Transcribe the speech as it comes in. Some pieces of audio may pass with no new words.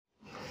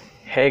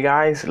Hey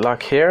guys,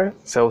 Luck here.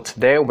 So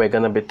today we're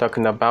gonna be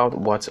talking about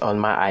what's on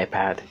my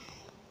iPad.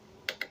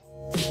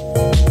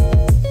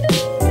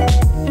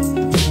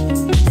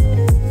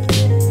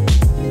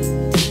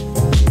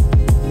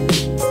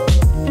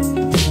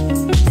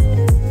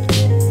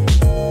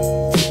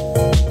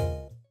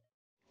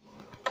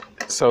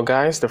 So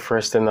guys, the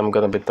first thing I'm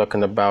gonna be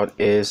talking about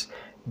is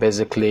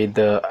basically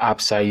the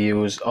apps I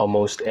use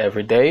almost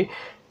every day.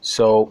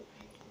 So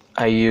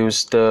I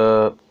use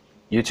the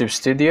YouTube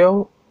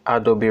Studio,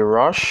 Adobe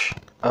Rush,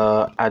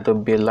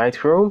 Adobe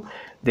Lightroom.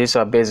 These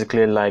are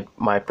basically like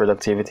my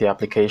productivity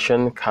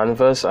application.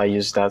 Canvas, I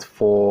use that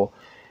for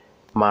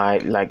my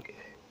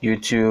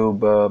YouTube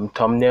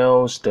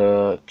thumbnails,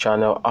 the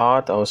channel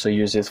art. I also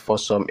use it for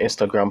some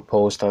Instagram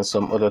posts and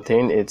some other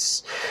thing.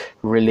 It's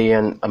really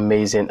an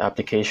amazing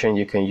application.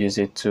 You can use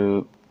it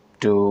to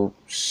do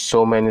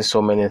so many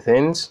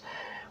things.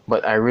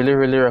 But I really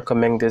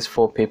recommend this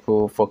for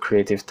people, for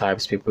creative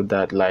types, people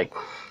that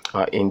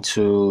are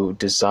into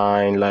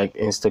design, like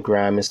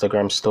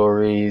Instagram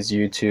stories,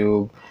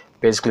 YouTube.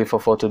 Basically for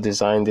photo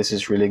design, this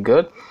is really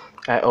good.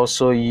 I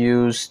also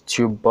use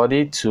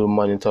TubeBuddy to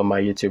monitor my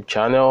YouTube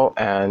channel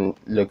and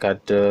look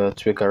at the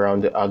tweak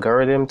around the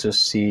algorithm to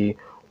see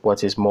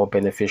what is more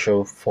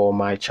beneficial for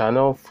my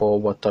channel, for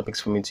what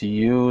topics for me to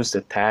use,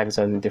 the tags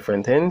and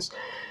different things.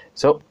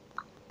 So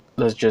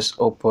let's just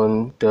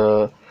open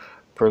the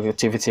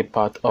productivity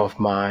part of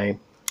my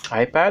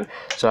iPad.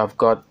 So I've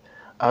got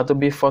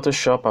Adobe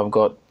Photoshop, I've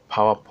got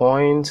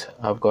PowerPoint,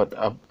 I've got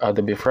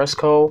Adobe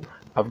Fresco,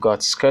 I've got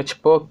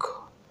SketchBook,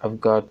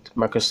 I've got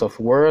Microsoft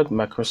Word,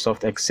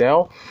 Microsoft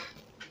Excel.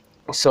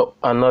 So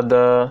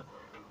another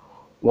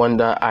one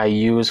that I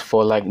use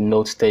for like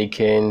note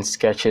taking,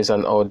 sketches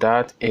and all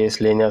that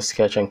is Linea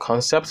Sketch and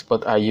Concepts,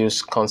 but I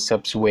use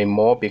Concepts way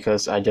more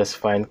because I just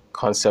find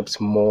Concepts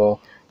more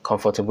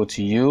comfortable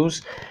to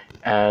use,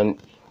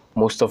 and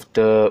most of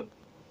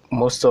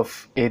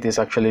it is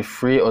actually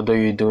free, although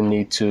you do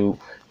need to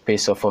pay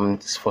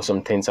for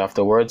some things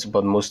afterwards,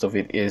 but most of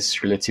it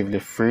is relatively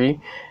free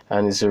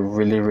and it's a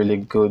really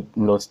good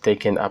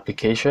note-taking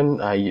application.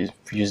 I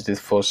used it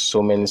for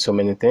so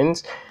many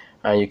things,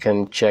 and you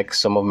can check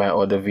some of my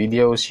other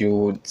videos. You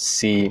would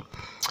see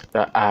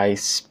that I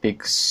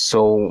speak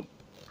so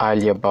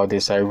highly about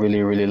this. I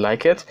really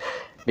like it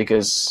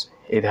because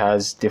it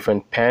has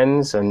different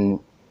pens and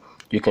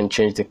you can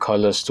change the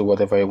colors to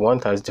whatever you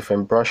want. It has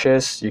different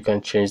brushes. You can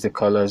change the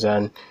colors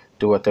and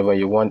do whatever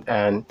you want.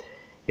 And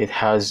it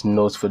has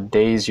notes for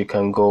days. You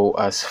can go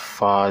as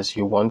far as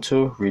you want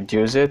to,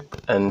 reduce it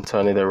and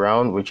turn it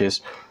around, which is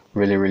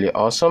really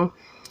awesome.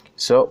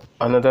 So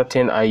another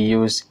thing I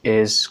use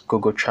is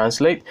Google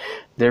Translate.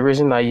 The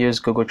reason I use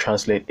Google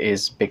Translate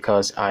is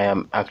because I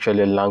am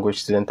actually a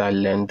language student. I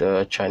learned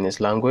the Chinese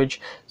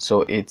language,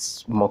 so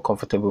it's more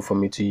comfortable for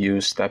me to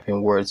use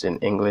typing words in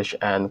English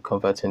and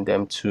converting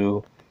them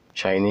to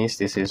Chinese.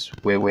 This is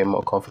way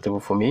more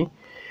comfortable for me.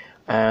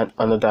 And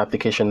another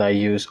application I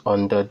use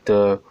under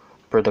the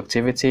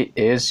productivity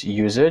is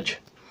Useage.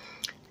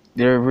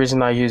 The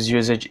reason I use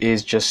Useage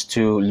is just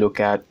to look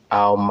at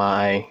how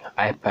my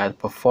iPad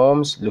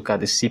performs, look at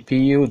the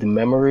CPU, the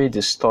memory,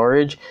 the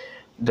storage,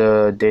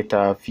 the data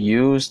I've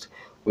used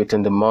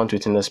within the month,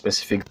 within a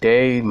specific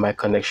day, my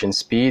connection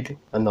speed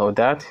and all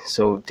that.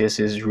 So this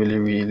is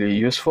really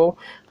useful,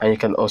 and you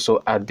can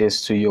also add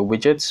this to your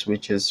widgets,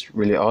 which is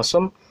really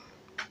awesome.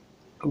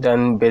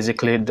 Then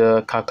basically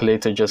the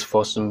calculator just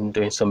for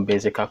doing some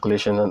basic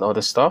calculation and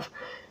other stuff.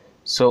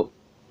 So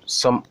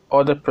some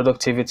other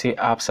productivity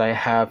apps I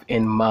have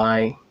in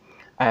my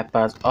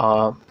iPad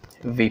are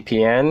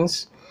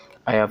VPNs.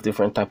 I have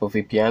different type of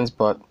VPNs,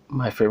 but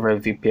my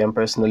favorite VPN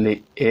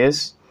personally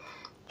is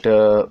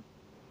the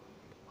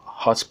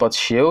Hotspot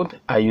Shield.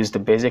 I use the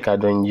basic. I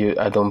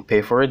don't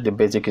pay for it. The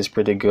basic is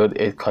pretty good.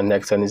 It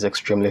connects and is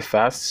extremely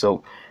fast,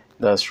 so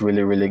that's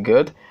really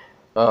good.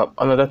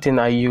 Another thing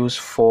I use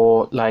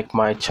for like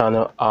my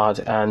channel art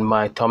and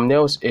my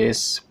thumbnails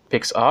is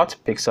Picsart.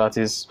 Picsart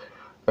is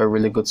a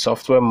really good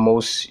software.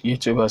 Most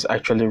YouTubers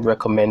actually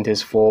recommend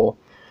this for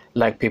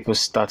like people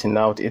starting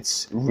out.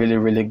 It's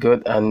really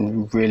good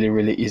and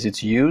really easy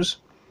to use.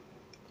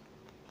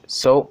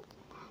 So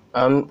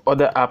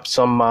other apps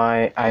on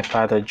my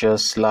iPad are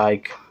just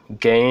like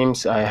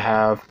games. I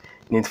have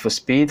Need for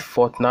Speed,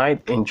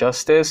 Fortnite,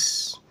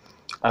 Injustice,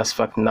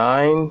 Asphalt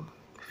 9,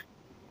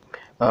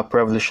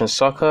 Pro Evolution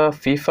Soccer,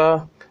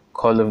 FIFA,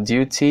 Call of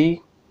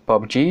Duty,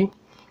 PUBG,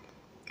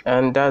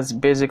 and that's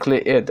basically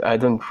it. I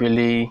don't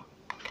really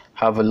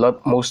have a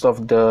lot. Most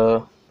of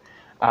the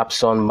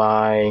apps on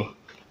my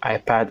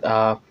iPad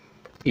are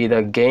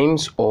either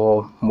games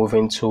or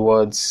moving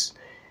towards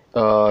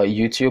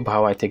YouTube,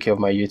 how I take care of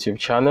my YouTube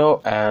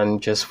channel,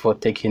 and just for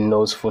taking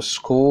notes for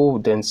school,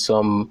 then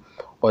some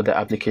other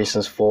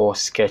applications for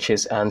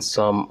sketches and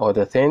some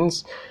other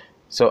things.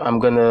 So I'm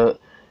gonna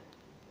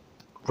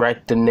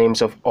write the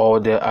names of all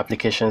the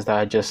applications that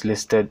I just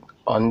listed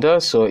under.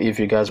 So if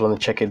you guys want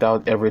to check it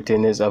out,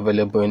 everything is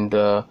available in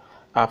the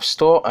App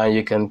Store and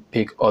you can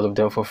pick all of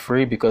them for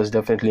free, because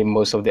definitely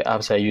most of the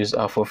apps I use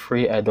are for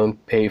free. I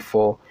don't pay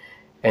for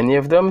any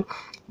of them.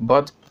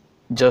 But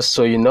just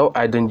so you know,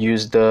 I don't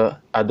use the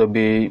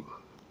Adobe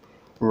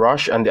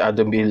Rush and the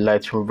Adobe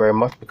Lightroom very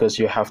much because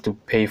you have to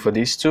pay for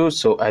these two,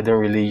 so I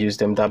don't really use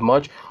them that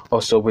much.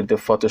 Also with the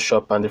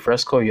Photoshop and the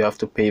Fresco, you have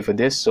to pay for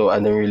this, so I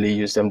don't really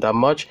use them that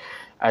much.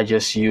 I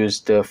just use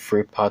the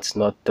free parts,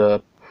 not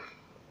the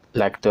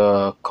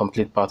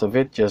complete part of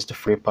it, just the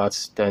free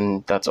parts,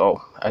 then that's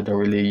all. I don't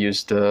really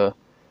use the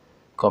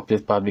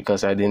complete part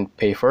because I didn't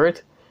pay for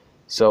it.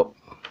 So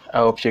I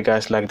hope you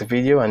guys liked the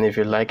video, and if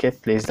you like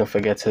it, please don't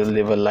forget to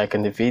leave a like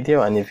on the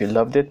video, and if you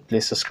loved it,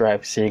 please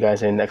subscribe. See you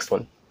guys in the next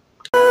one.